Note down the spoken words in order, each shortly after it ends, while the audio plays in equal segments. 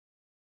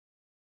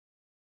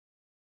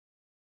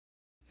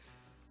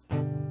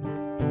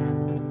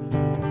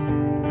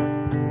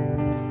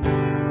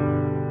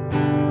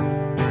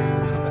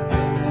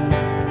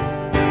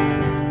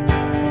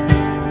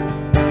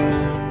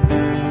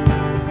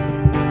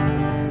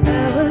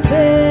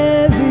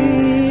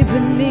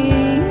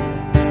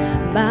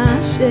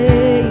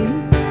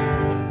shame.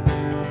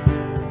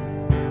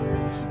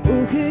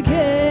 Who could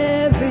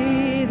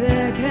carry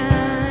that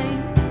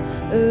kind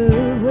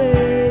of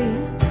weight?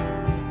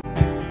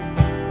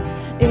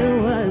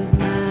 It was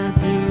my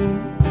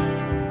doom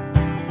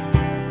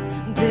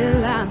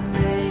till I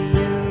met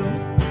you.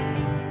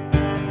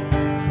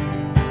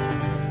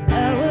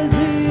 I was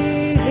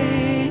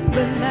breathing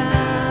but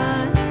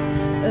not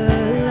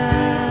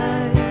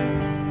alive.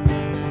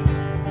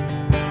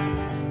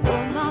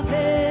 All my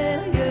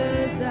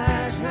failures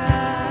I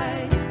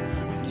tried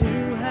to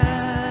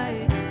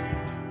hide.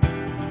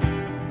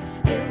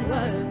 It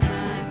was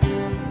my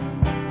doom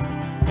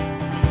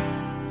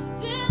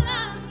till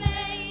I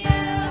met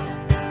you.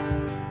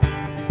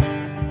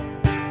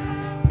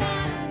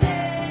 One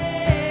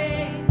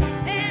day,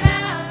 and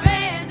I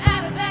ran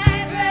out of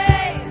that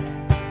grave,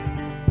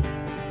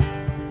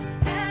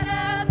 out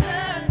of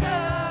the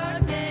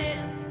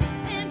darkness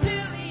into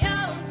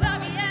your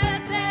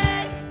glorious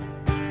day.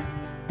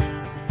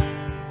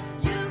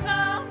 You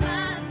called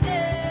my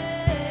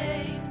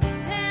name,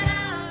 and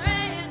I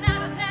ran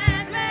out of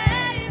that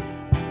grave,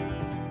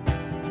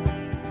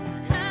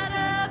 out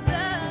of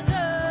the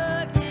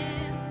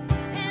darkness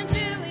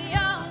into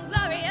your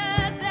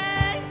glorious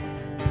day.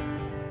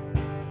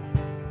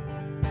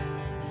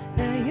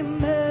 Now your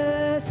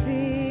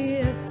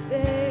mercy has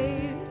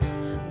saved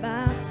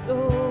my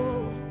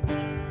soul.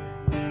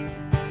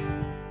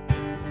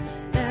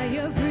 Now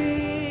your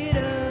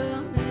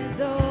freedom is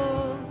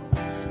all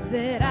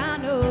that I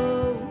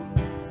know.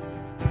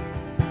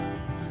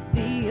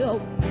 The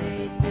old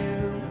man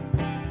knew.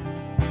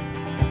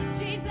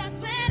 Jesus,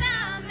 when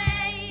I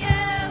met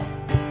you,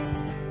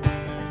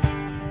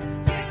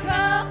 you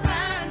called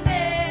my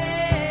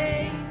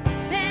name,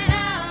 and I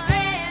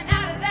ran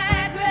out of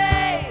that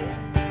grave,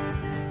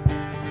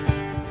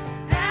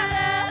 out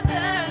of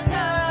the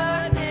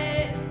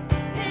darkness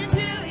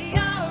into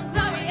your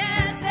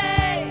glorious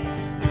day.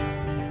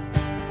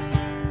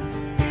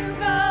 You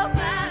called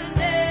my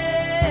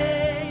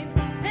name,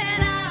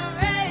 and I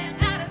ran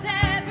out of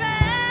that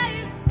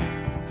grave,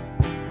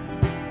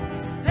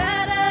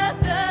 out of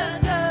the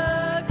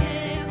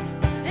darkness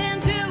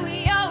into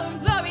your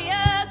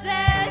glorious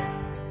day.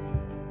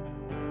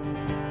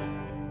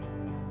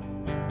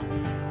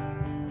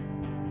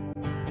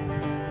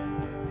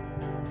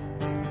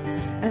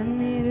 I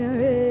need a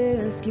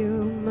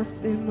rescue, my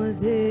sin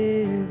was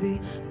heavy,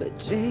 but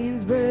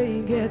chains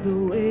break at the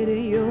weight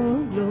of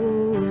your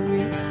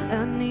glory.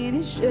 I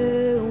needed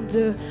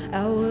shelter,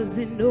 I was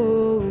an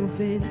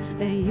orphan,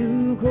 and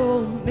you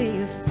called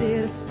me a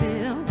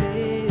citizen of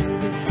heaven.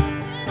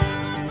 When I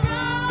was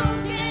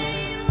broken,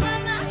 you were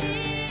my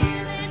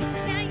healing,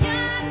 and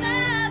your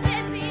love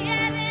is the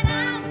air that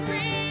I'm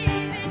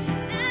breathing.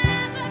 I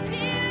have a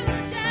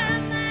future,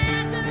 my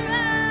eyes are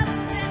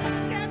open,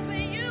 'cause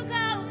when you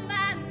called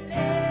my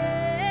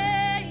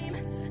name,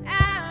 I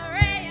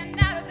ran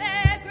out of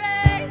that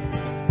grave,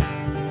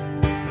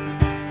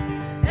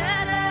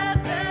 out of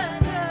the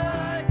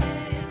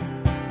darkness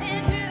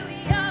into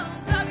your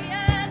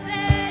glorious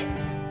day.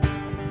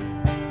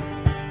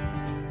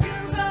 You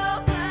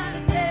called my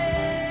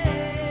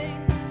name,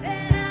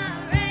 and I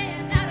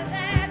ran out of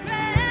that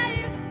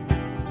grave,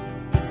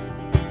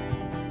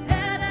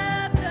 out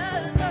of the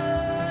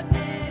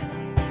darkness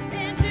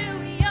into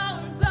your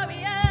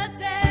glorious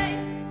day.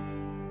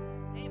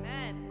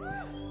 Amen.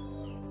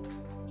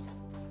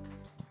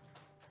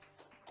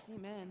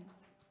 Amen.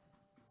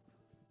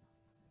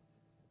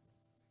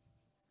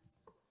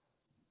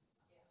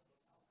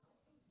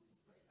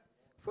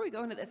 Before we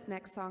go into this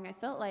next song, I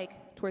felt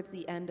like towards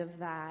the end of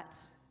that,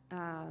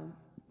 I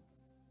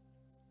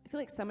feel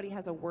like somebody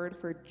has a word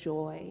for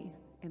joy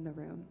in the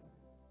room.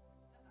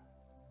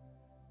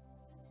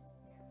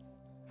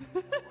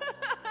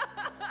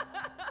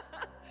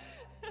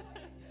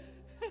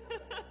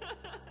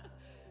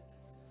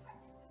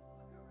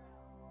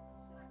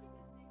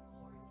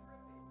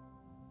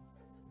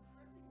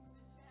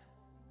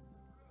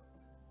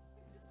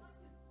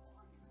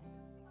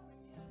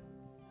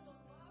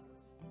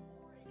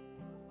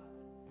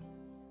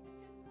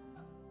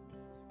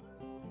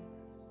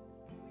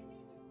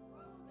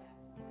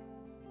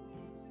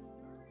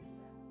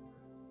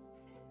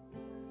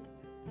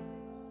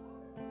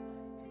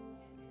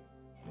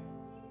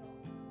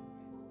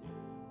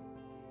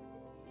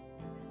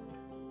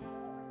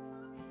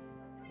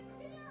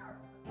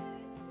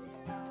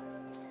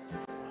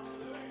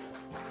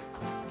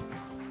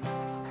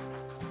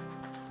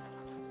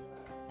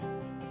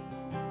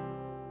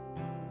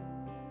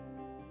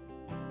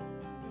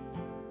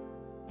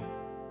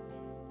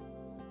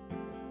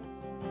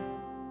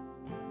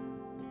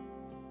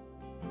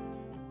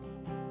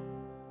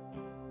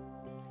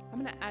 I'm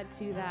going to add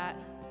to that.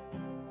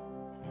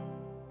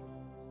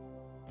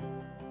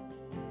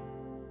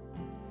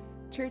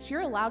 Church,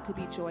 you're allowed to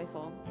be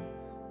joyful.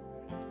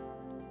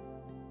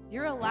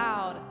 You're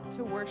allowed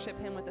to worship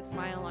him with a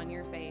smile on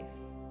your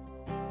face.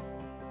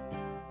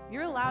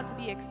 You're allowed to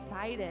be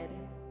excited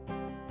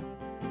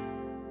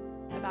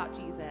about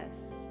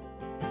Jesus.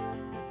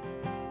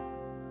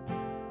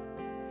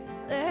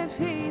 let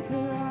faith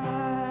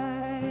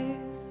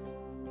arise.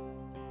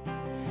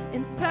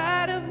 In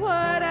spite of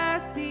what I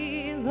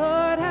see,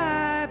 Lord,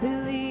 I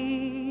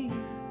believe.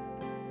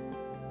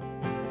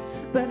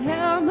 But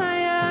help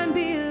my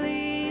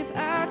unbelief,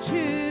 I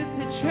choose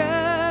to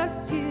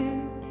trust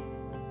you.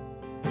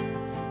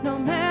 No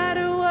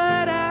matter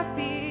what I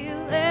feel,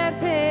 let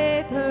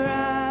faith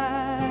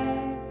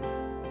arise.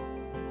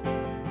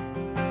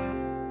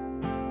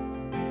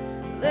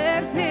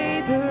 Let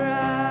faith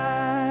arise.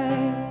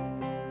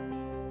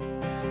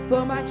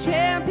 For my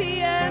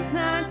champion's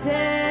not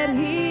dead,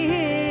 he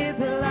is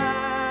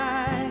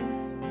alive.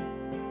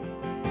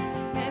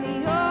 And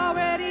he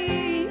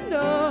already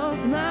knows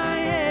my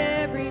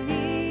every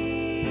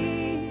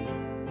need.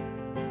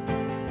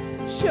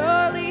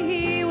 Surely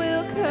he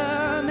will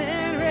come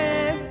and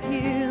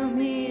rescue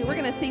me. We're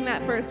going to sing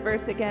that first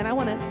verse again. I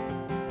want to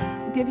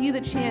give you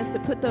the chance to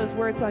put those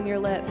words on your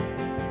lips.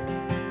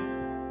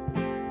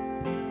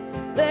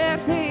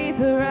 Let faith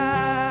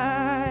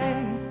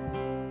arise.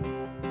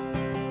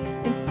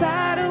 In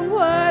spite of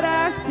what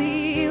I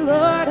see,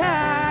 Lord,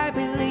 I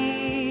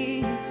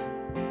believe.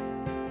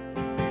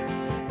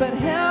 But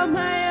help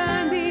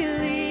my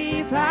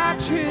unbelief, I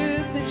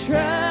choose to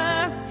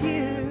trust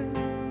you.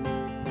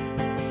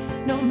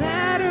 No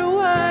matter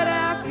what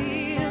I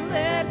feel,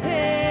 let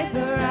faith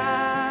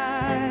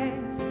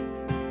arise.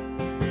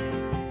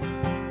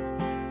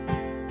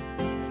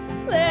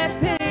 Let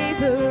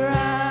faith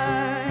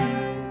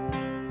arise.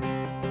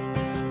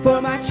 For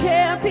my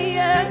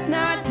champion's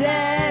not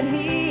dead,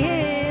 he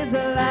is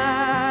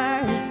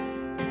alive.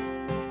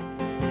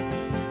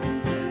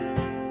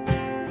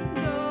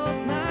 He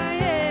knows my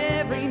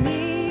every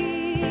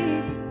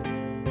need.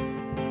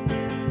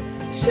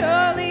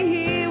 Surely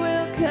he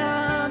will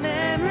come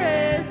and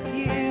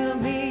rescue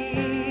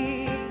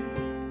me.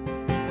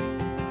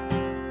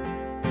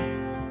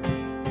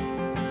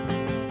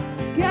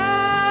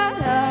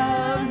 God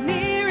of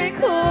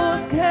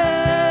miracles,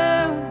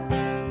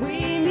 come.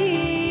 We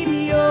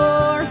need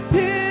your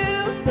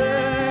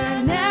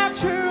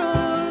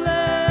supernatural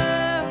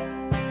love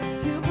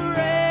to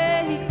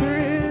break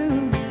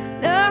through.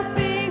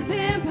 Nothing's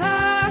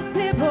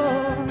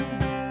impossible.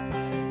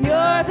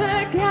 You're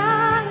the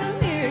God of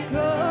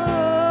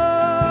miracles.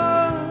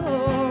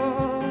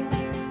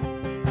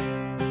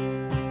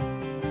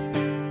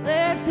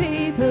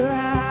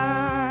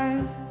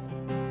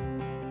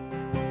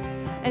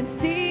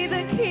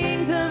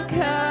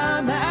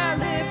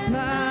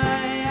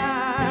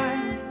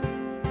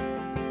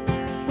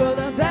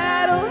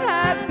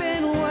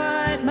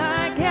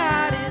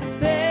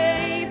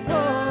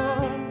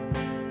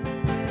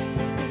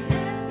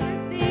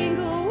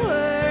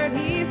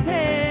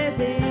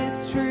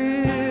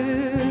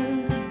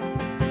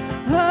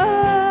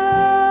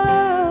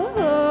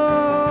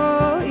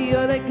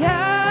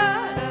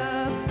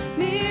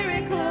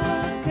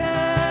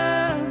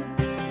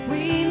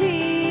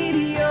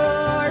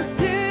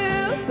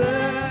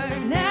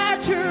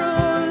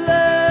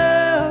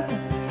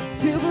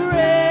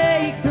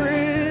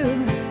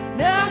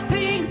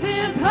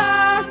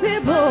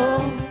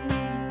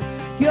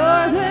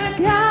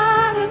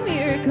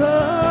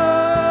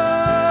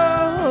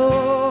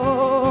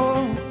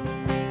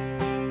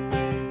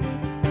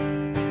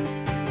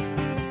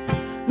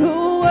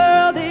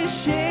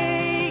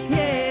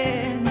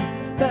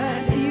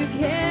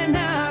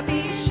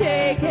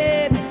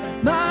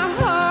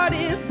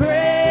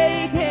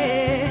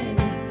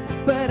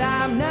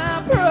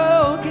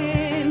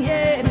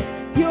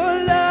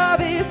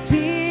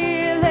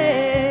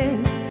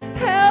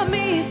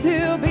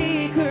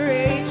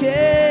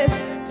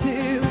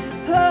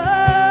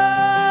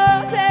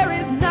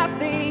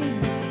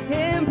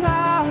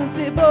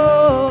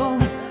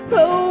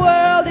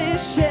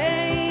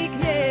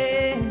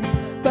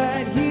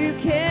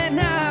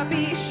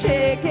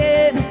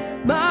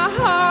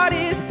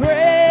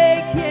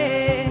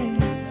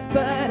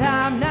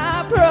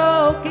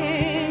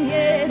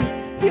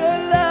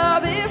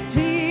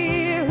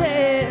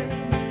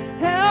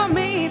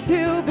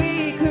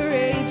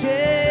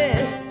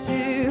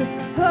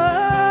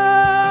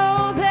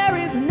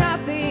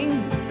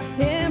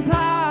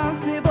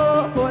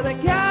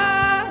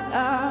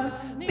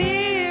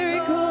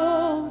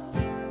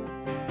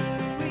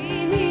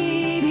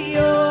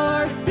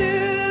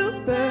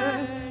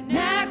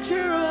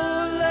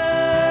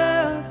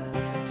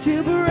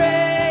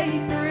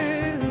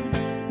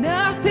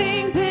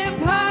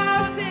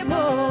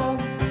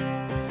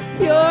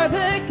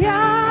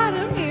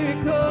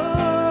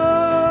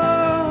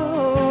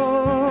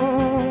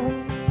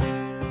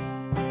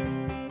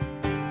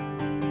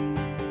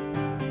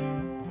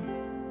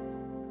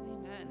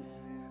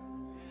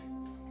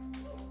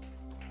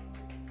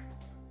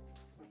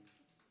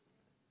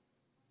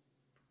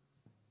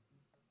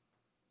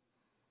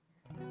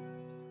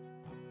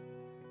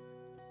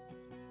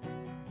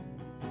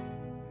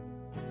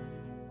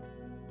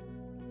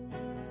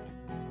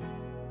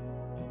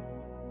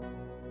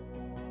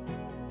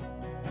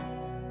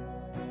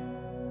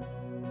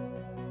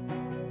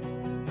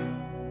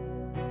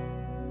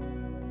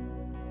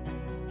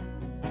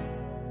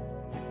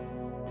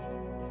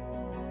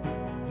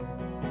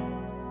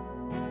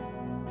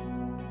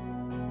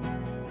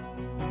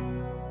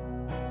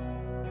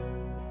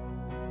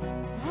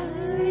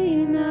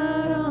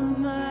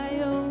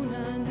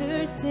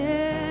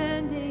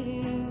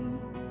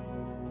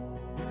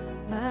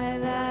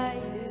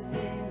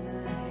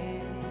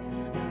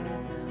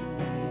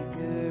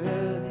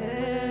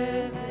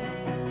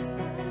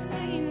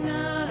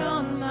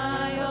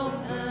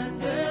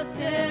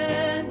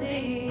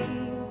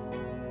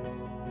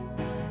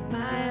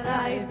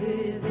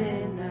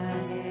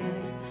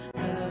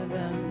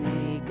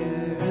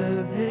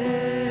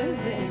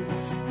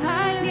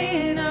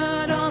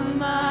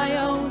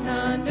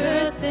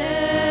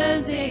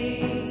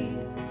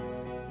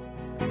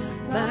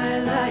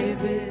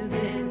 life is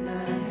in the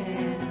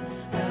hands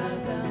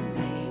of the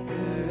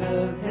maker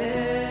of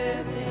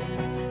heaven.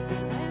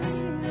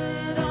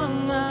 And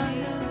on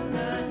my own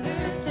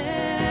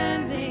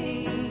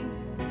understanding,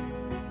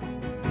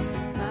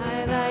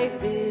 my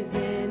life is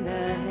in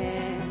the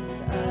hands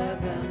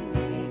of the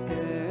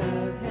maker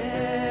of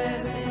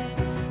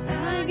heaven.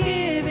 I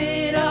give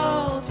it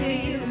all to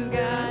you,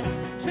 God,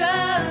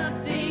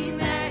 trusting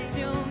that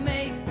you'll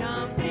make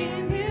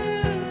something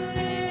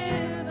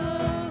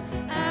beautiful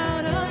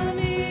out of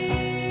me.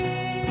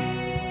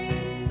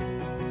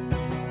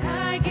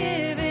 I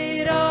give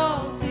it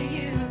all to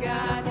you,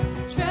 God,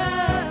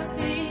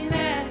 trusting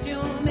that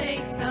you'll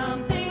make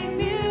something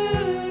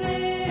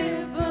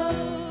beautiful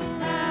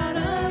out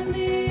of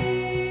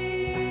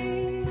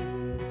me.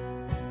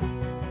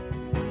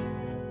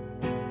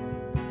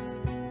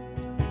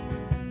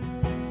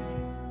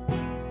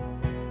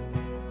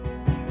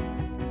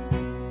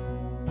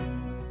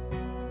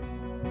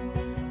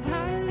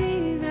 I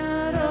lean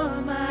not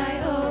on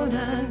my own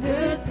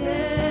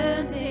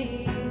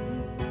understanding.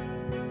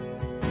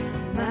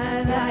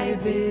 My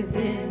life is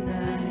in the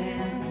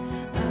hands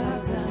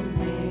of the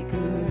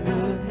maker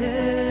of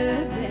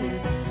heaven.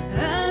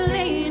 I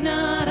lean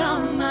not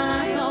on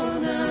my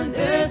own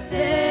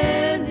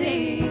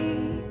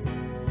understanding.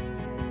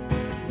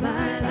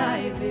 My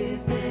life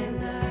is in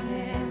the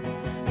hands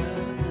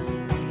of the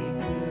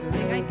maker.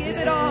 Sing, I give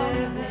it all.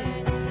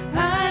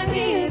 I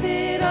give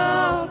it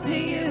all to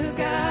you,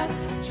 God,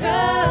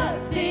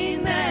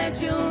 trusting that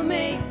you'll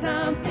make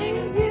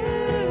something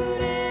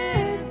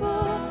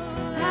beautiful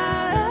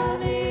out of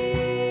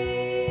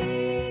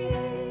me.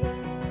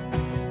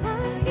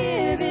 I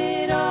give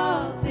it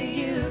all to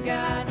you,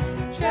 God,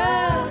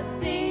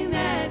 trusting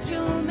that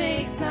you'll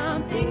make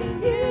something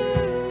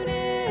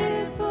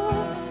beautiful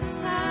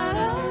out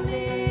of me.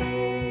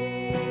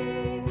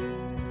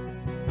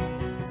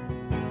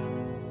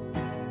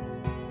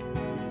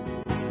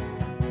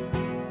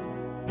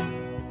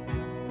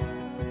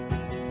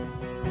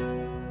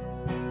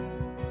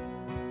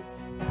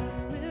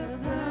 Will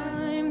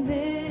climb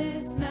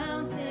this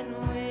mountain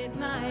with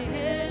my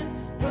hands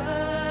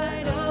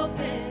wide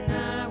open.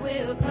 I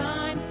will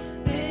climb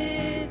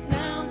this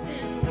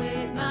mountain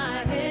with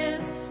my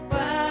hands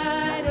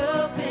wide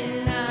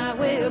open. I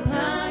will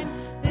climb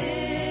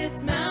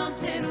this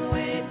mountain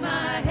with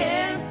my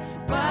hands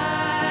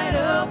wide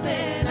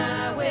open.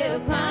 I will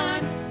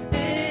climb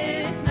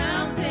this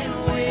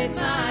mountain with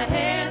my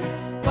hands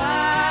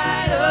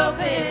wide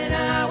open.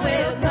 I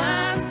will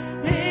climb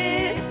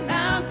this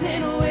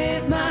mountain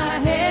with my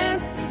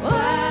hands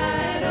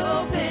wide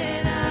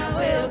open. I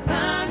will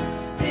climb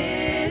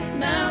this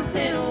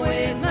mountain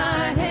with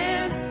my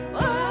hands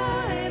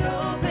wide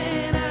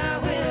open. I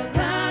will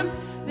climb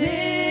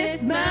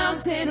this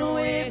mountain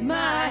with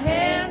my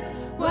hands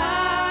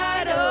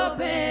wide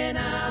open.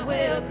 I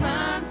will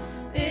climb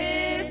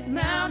this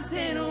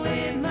mountain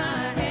with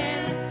my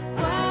hands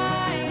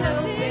wide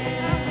open.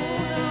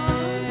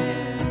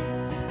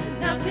 There's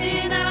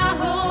nothing I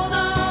hold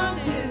on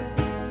to.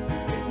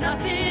 There's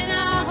nothing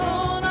I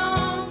hold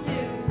on to.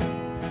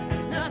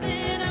 There's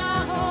nothing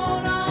I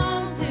hold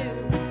on to.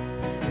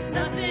 There's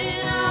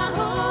nothing I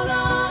hold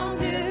on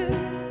to.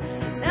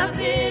 There's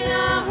nothing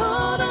I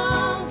hold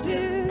on to.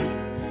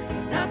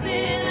 There's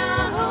nothing I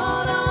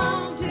hold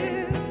on to.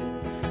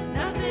 There's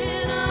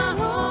nothing I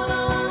hold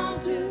on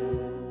to.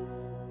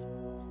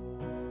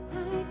 I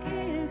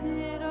give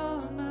it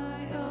all my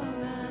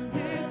own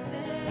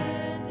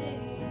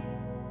understanding.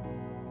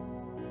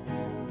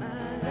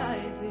 My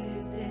life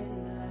is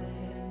in the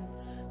hands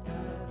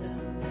of the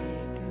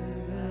maker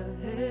of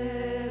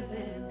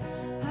heaven.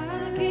 I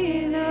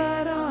give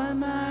not on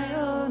my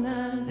own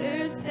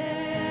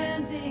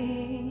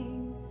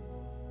understanding.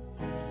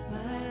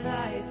 My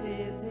life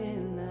is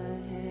in the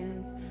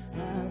hands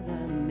of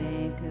the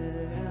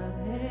maker of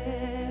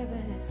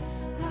heaven.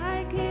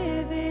 I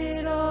give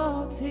it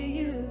all to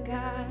you,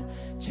 God,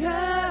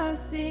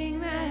 trusting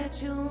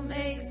that you'll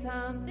make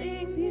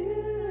something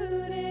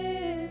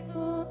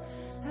beautiful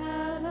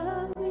out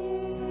of me.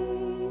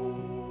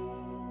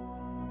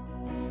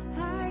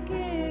 I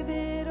give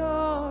it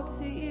all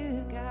to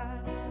you, God,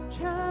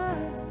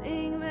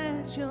 trusting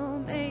that you'll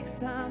make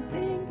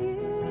something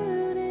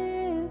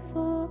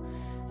beautiful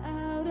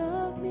out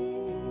of me.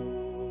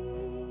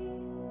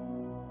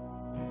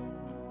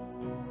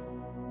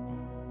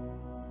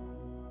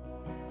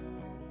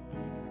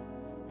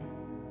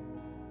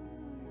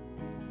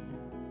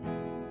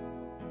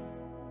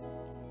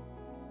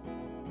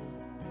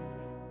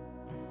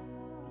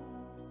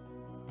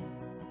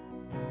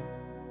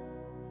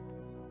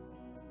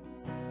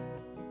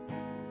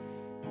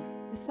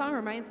 The song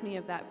reminds me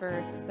of that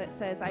verse that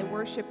says, I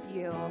worship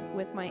you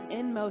with my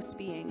inmost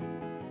being.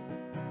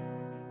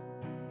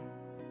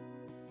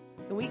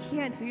 And we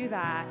can't do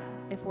that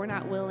if we're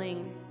not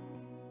willing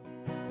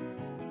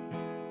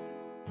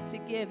to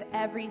give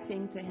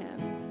everything to Him,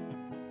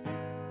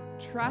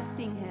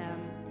 trusting Him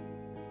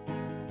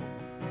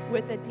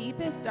with the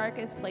deepest,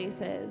 darkest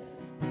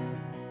places,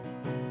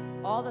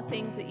 all the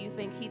things that you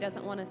think he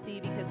doesn't want to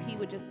see because he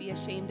would just be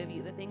ashamed of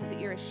you, the things that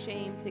you're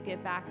ashamed to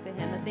give back to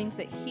him, the things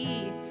that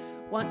he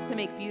wants to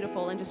make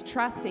beautiful, and just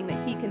trusting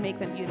that he can make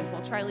them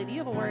beautiful. Charlie, do you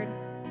have a word?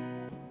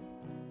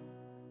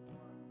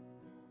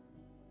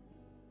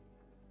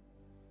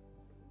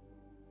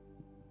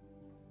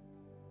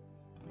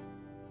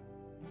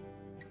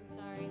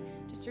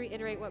 To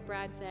reiterate what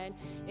Brad said,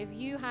 if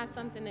you have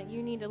something that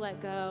you need to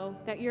let go,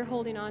 that you're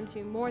holding on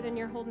to more than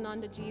you're holding on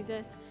to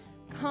Jesus,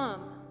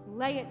 come,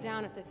 lay it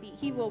down at the feet.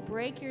 He will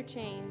break your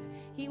chains.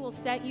 He will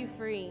set you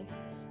free.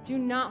 Do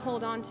not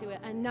hold on to it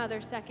another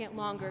second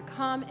longer.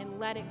 Come and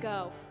let it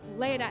go.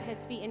 Lay it at his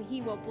feet, and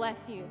he will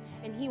bless you,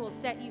 and he will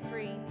set you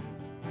free.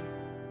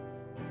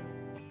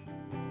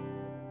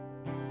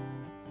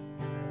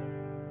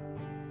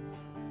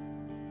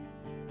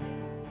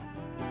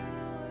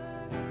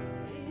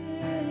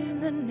 In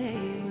the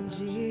name of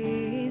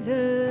Jesus,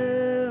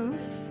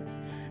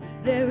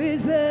 there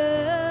is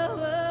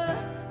power.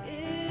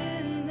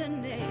 In the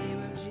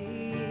name of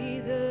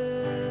Jesus,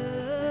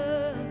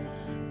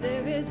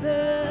 there is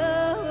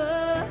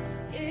power.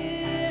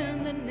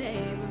 In the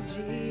name of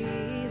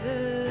Jesus,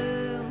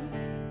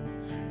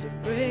 to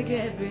break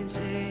every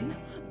chain,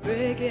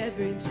 break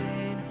every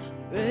chain,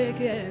 break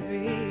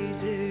every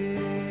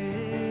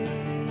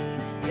chain.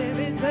 There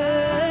is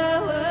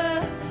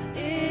power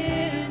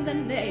in the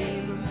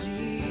name of Jesus.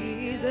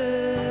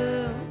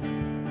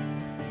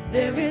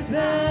 There is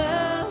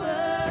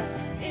power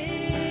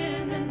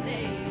in the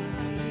name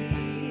of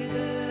Jesus.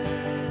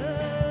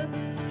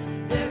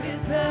 There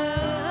is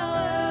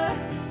power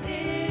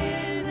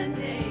in the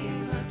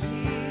name of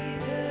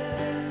Jesus.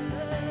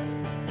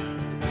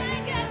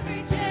 Break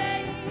every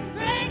chain,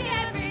 break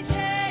every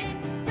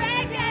chain,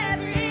 break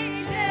every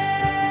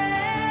chain,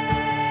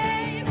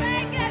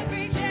 break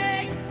every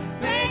chain,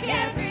 break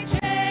every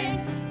chain,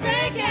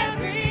 break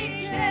every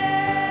chain.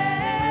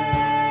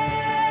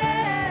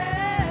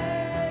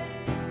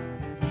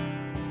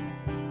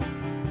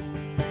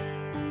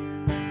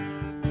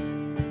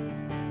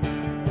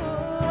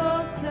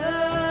 Oh,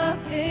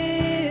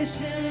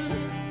 sufficient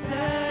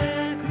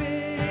sacrifice,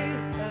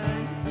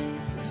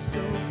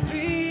 so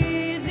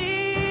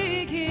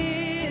freely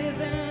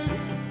given,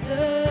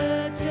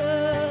 such a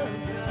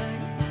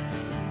price,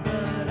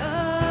 but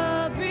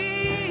of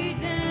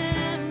redemption,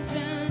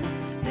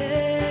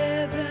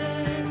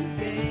 heaven's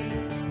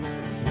gates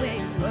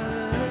swing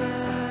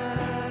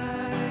wide.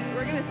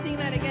 We're going to sing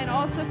that again,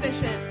 all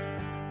sufficient.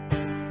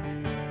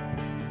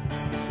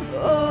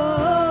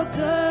 Oh,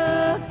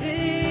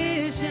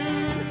 sufficient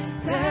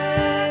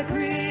sacrifice,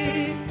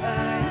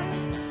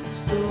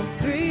 so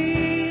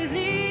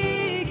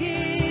freely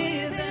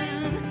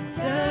given,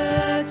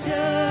 such a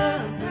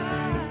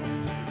price,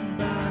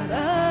 but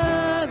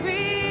of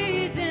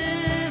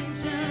redemption,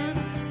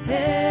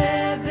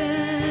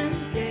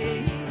 heaven's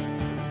gates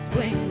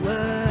swing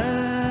wide.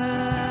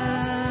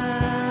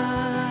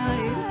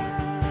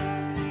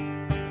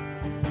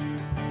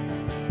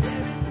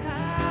 There is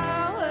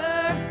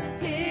power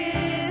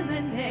in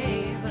the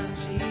name of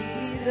Jesus.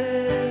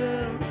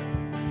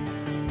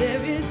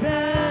 There is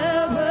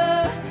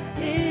power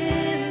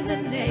in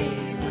the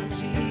name of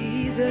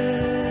Jesus.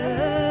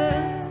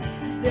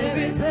 There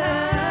is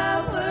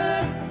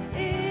power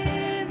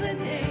in the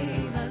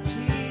name of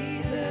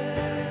Jesus.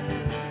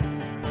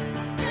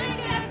 Break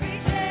every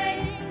chain,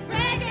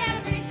 break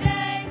every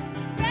chain,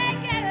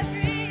 break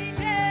every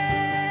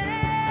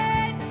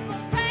chain.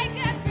 Break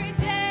every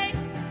chain,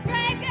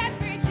 break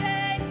every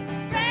chain,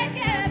 break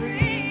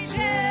every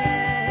chain.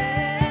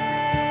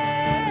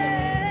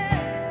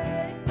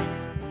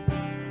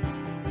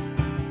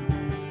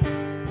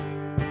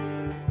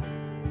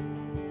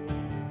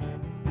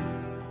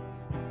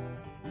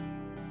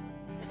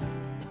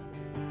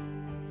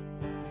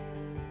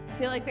 I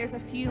feel like there's a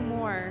few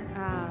more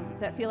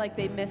that feel like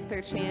they missed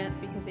their chance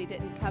because they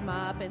didn't come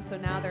up, and so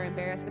now they're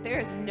embarrassed. But there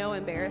is no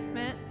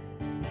embarrassment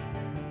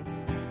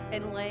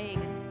in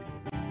laying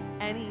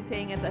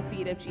anything at the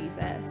feet of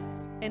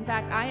Jesus. In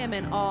fact, I am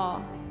in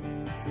awe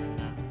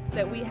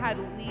that we had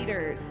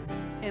leaders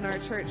in our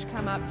church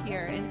come up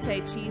here and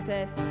say,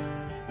 Jesus,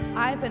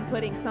 I've been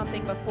putting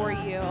something before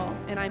you,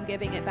 and I'm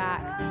giving it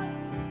back.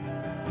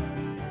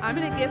 I'm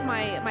going to give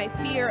my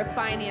fear of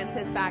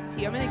finances back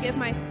to you. I'm going to give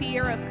my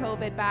fear of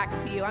COVID back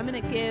to you. I'm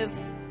going to give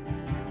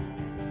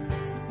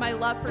my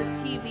love for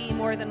TV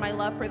more than my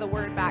love for the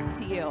word back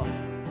to you.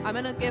 I'm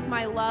going to give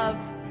my love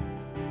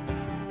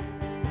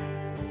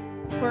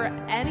for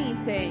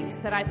anything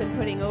that I've been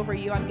putting over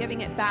you. I'm giving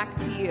it back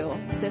to you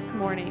this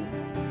morning.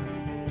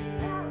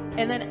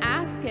 And then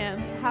ask him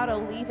how to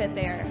leave it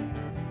there.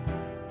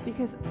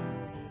 Because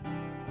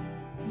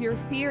your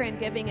fear in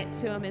giving it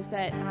to him is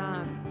that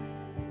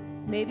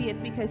maybe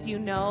it's because you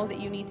know that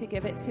you need to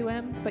give it to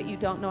him, but you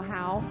don't know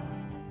how.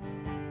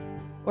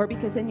 Or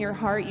because in your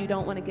heart you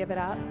don't want to give it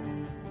up.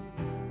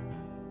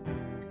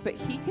 But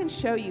he can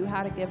show you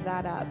how to give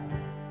that up.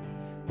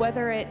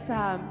 Whether it's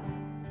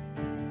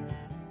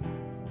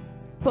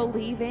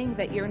believing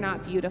that you're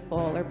not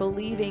beautiful, or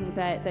believing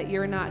that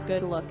you're not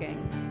good looking.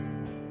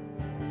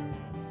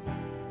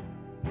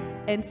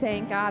 and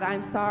saying, God,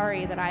 I'm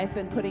sorry that I've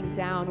been putting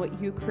down what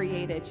you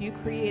created. You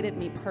created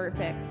me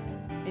perfect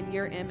in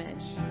your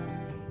image.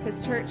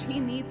 Because, church, he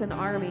needs an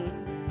army.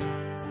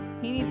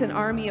 He needs an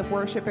army of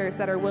worshipers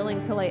that are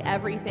willing to lay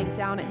everything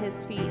down at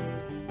his feet.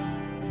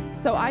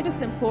 So I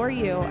just implore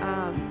you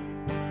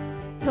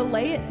to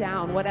lay it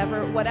down,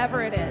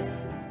 whatever it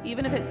is.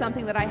 Even if it's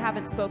something that I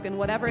haven't spoken,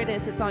 whatever it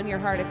is that's on your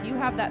heart, if you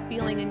have that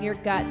feeling in your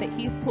gut that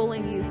he's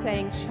pulling you,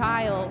 saying,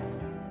 child,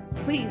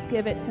 please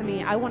give it to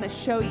me. I want to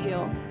show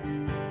you.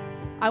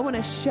 I want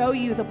to show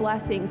you the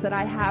blessings that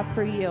I have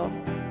for you.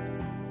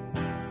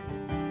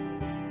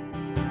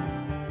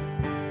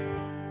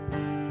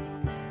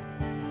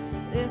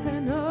 There's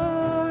an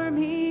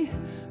army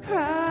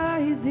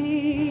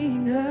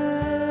rising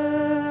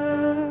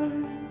up.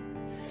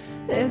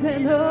 There's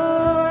an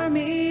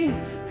army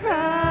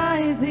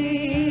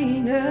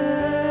rising up.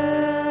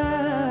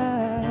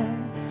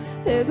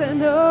 There's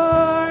an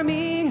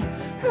army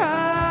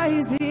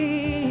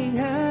rising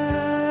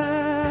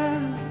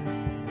up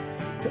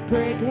to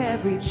break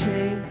every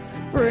chain,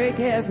 break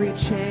every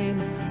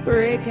chain,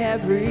 break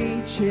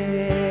every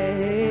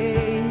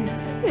chain.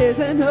 There's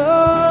an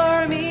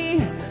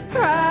army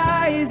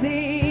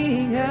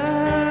rising up.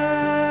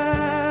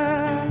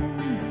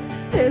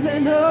 There's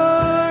an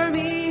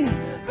army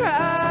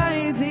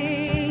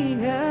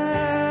rising up.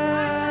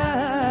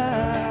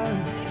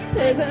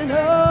 There's an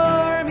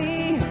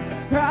army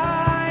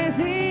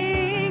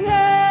rising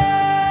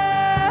up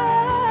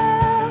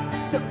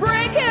to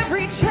break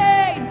every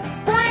chain,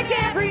 break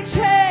every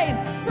chain,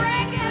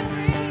 break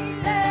every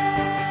chain,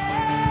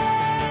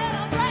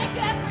 break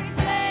every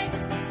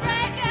chain,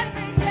 break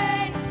every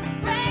chain,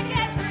 break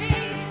every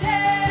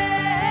chain.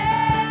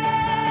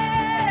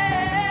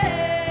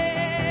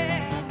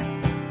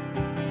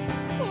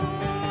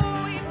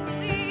 Oh, we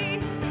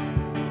believe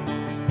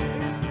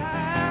there's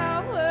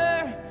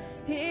power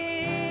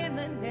in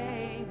the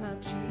name of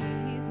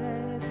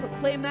Jesus.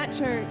 Proclaim that,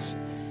 church.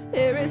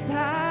 There is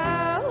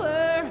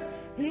power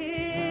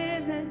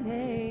in the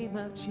name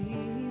of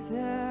Jesus.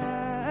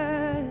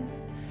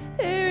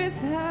 There is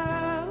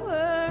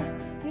power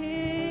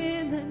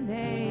in the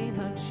name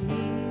of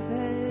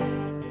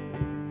Jesus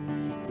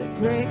to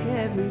break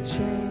every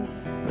chain,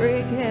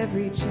 break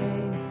every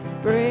chain,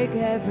 break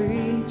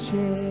every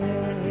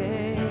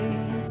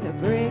chain, to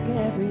break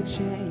every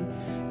chain,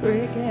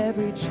 break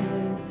every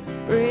chain,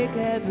 break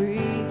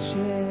every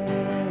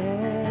chain.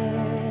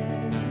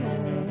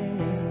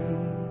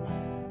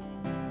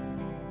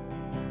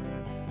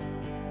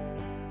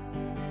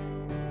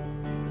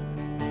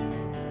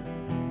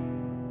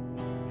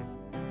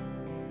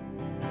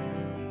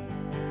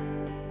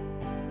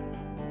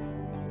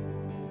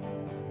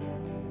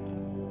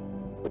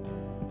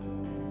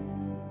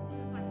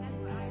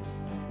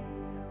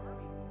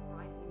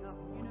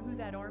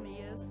 That army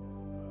is?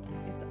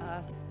 It's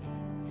us.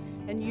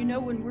 And you know,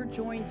 when we're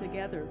joined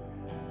together,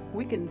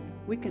 we can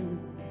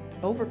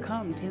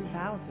overcome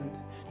 10,000.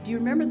 Do you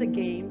remember the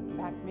game?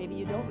 Back, maybe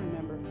you don't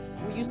remember.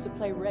 We used to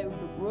play Red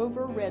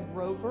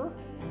Rover,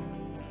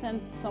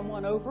 send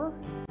someone over,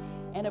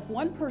 and if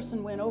one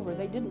person went over,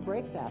 they didn't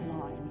break that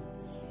line.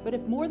 But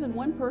if more than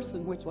one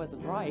person, which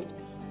wasn't right,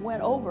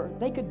 went over,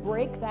 they could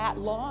break that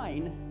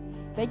line.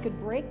 They could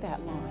break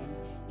that line.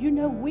 You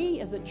know,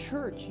 we as a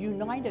church,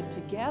 united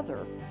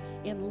together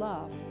in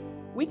love,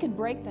 we can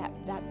break that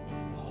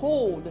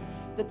hold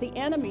that the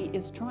enemy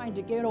is trying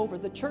to get over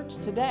the church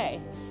today.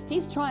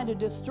 He's trying to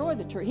destroy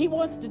the church. He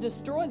wants to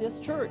destroy this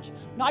church,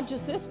 not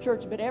just this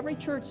church, but every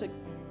church that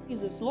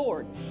Jesus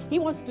Lord. He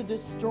wants to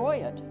destroy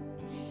it.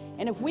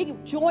 And if we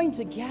join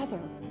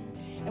together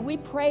and we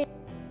pray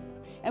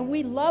and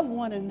we love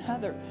one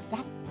another,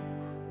 that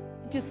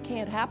just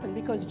can't happen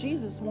because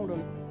Jesus won't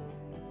allow.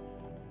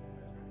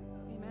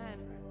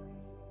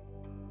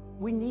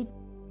 We need.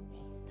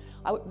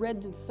 I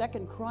read in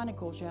 2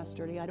 Chronicles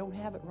yesterday. I don't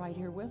have it right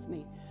here with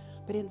me,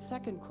 but in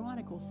 2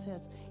 Chronicles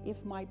says,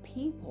 if my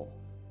people,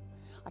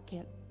 I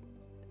can't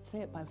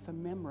say it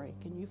from memory.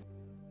 Can you?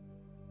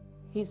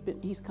 He's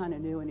kind of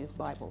new in his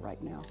Bible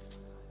right now.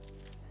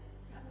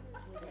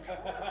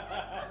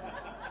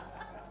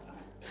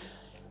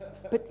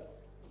 But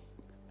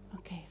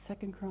okay,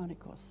 2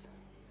 Chronicles.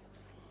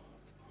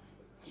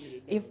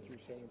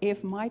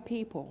 If my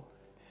people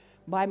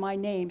by my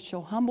name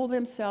shall humble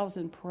themselves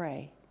and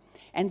pray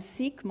and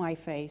seek my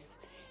face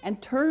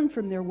and turn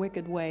from their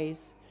wicked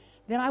ways,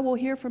 then I will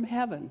hear from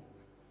heaven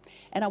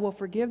and I will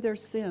forgive their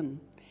sin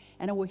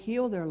and I will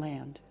heal their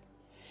land.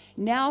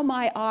 Now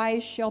my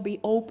eyes shall be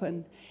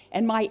open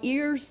and my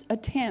ears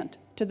attent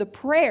to the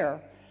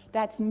prayer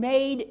that's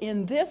made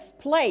in this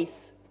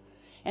place.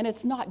 And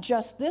it's not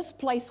just this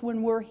place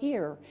when we're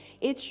here.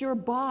 It's your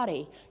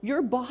body.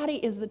 Your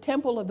body is the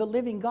temple of the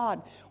living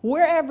God.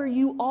 Wherever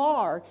you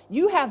are,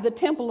 you have the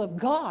temple of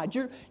God.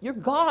 Your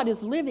God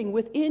is living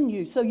within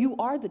you, so you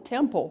are the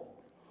temple.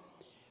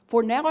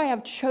 For now I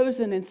have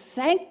chosen and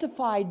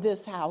sanctified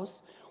this house.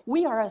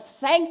 We are a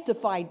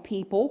sanctified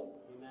people.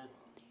 Amen.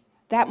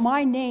 That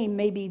my name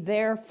may be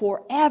there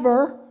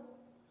forever.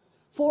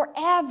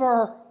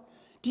 Forever.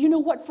 Do you know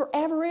what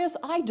forever is?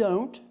 I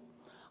don't.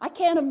 I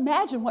can't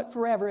imagine what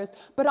forever is,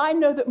 but I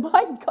know that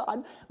my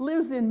God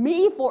lives in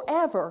me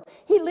forever.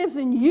 He lives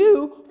in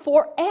you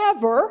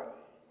forever,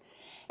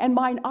 and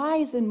mine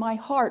eyes and my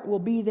heart will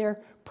be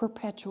there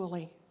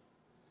perpetually.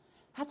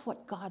 That's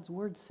what God's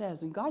word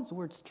says, and God's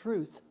word's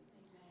truth.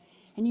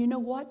 And you know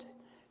what?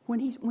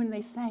 When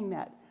they sang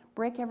that,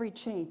 break every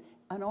chain,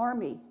 an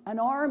army.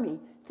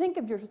 Think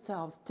of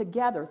yourselves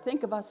together.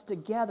 Think of us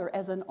together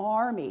as an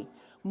army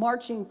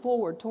marching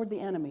forward toward the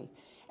enemy.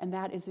 And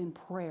that is in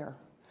prayer.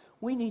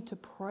 We need to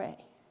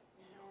pray.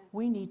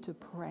 We need to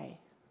pray.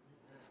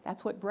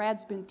 That's what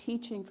Brad's been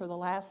teaching for the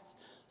last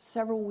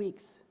several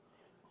weeks.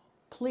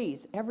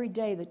 Please, every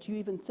day that you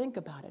even think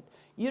about it,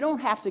 you don't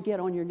have to get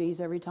on your knees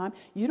every time.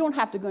 You don't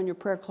have to go in your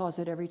prayer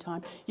closet every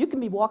time. You can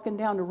be walking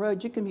down the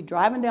road. You can be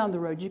driving down the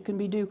road. You can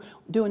be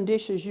doing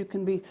dishes. You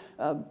can be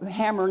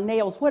hammering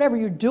nails. Whatever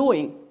you're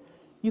doing,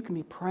 you can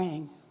be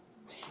praying.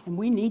 And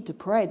we need to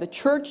pray. The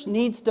church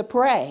needs to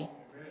pray.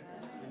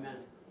 Amen.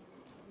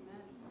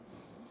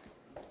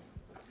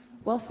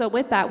 Well, so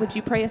with that, would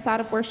you pray us out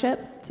of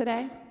worship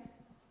today?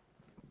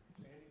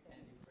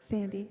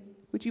 Sandy,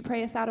 would you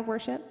pray us out of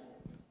worship?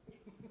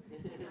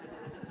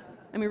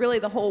 I mean, really,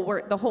 the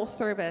whole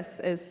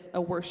service is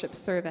a worship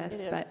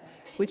service. But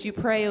would you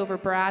pray over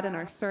Brad and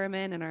our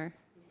sermon and our?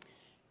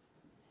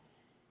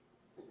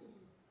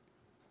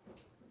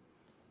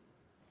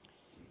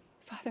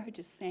 Father, I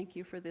just thank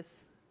you for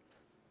these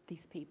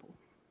people.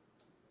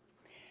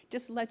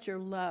 Just let your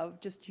love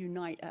just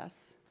unite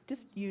us.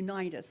 Just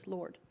unite us,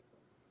 Lord.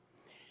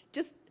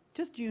 Just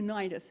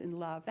unite us in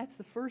love. That's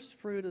the first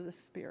fruit of the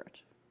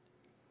Spirit.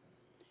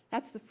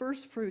 That's the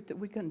first fruit that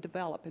we can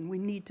develop and we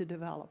need to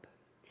develop.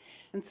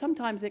 And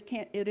sometimes it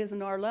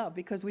isn't our love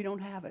because we don't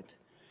have it.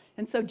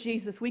 And so,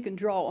 Jesus, we can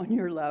draw on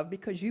your love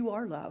because you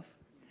are love.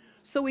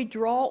 So we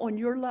draw on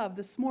your love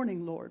this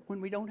morning, Lord, when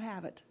we don't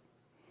have it.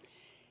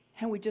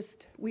 And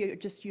we are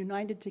just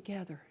united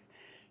together.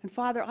 And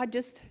Father, I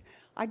just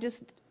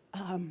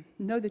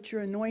know that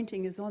your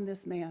anointing is on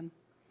this man.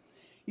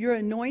 Your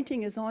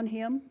anointing is on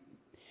him.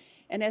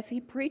 And as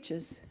he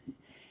preaches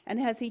and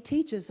as he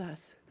teaches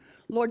us,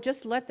 Lord,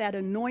 just let that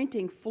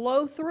anointing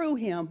flow through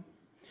him.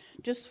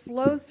 Just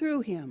flow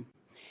through him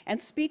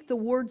and speak the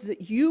words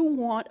that you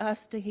want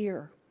us to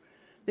hear,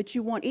 that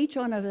you want each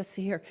one of us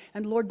to hear.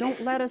 And Lord,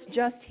 don't let us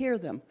just hear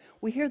them.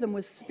 We hear them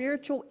with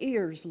spiritual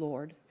ears,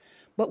 Lord,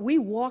 but we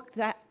walk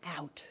that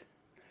out.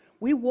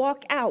 We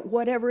walk out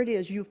whatever it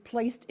is you've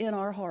placed in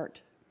our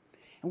heart.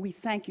 And we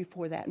thank you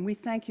for that. And we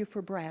thank you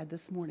for Brad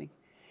this morning.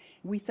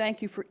 We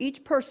thank you for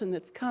each person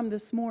that's come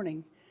this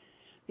morning.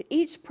 That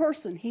each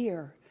person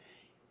here,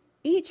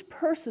 each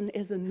person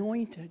is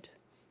anointed.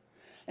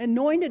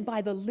 Anointed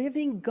by the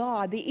living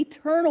God, the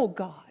eternal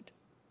God.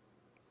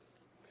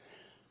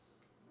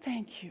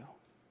 Thank you.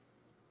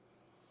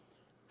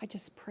 I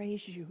just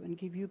praise you and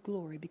give you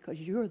glory because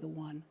you're the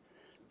one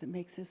that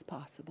makes this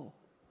possible.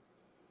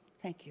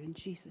 Thank you. In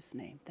Jesus'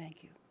 name,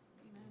 thank you.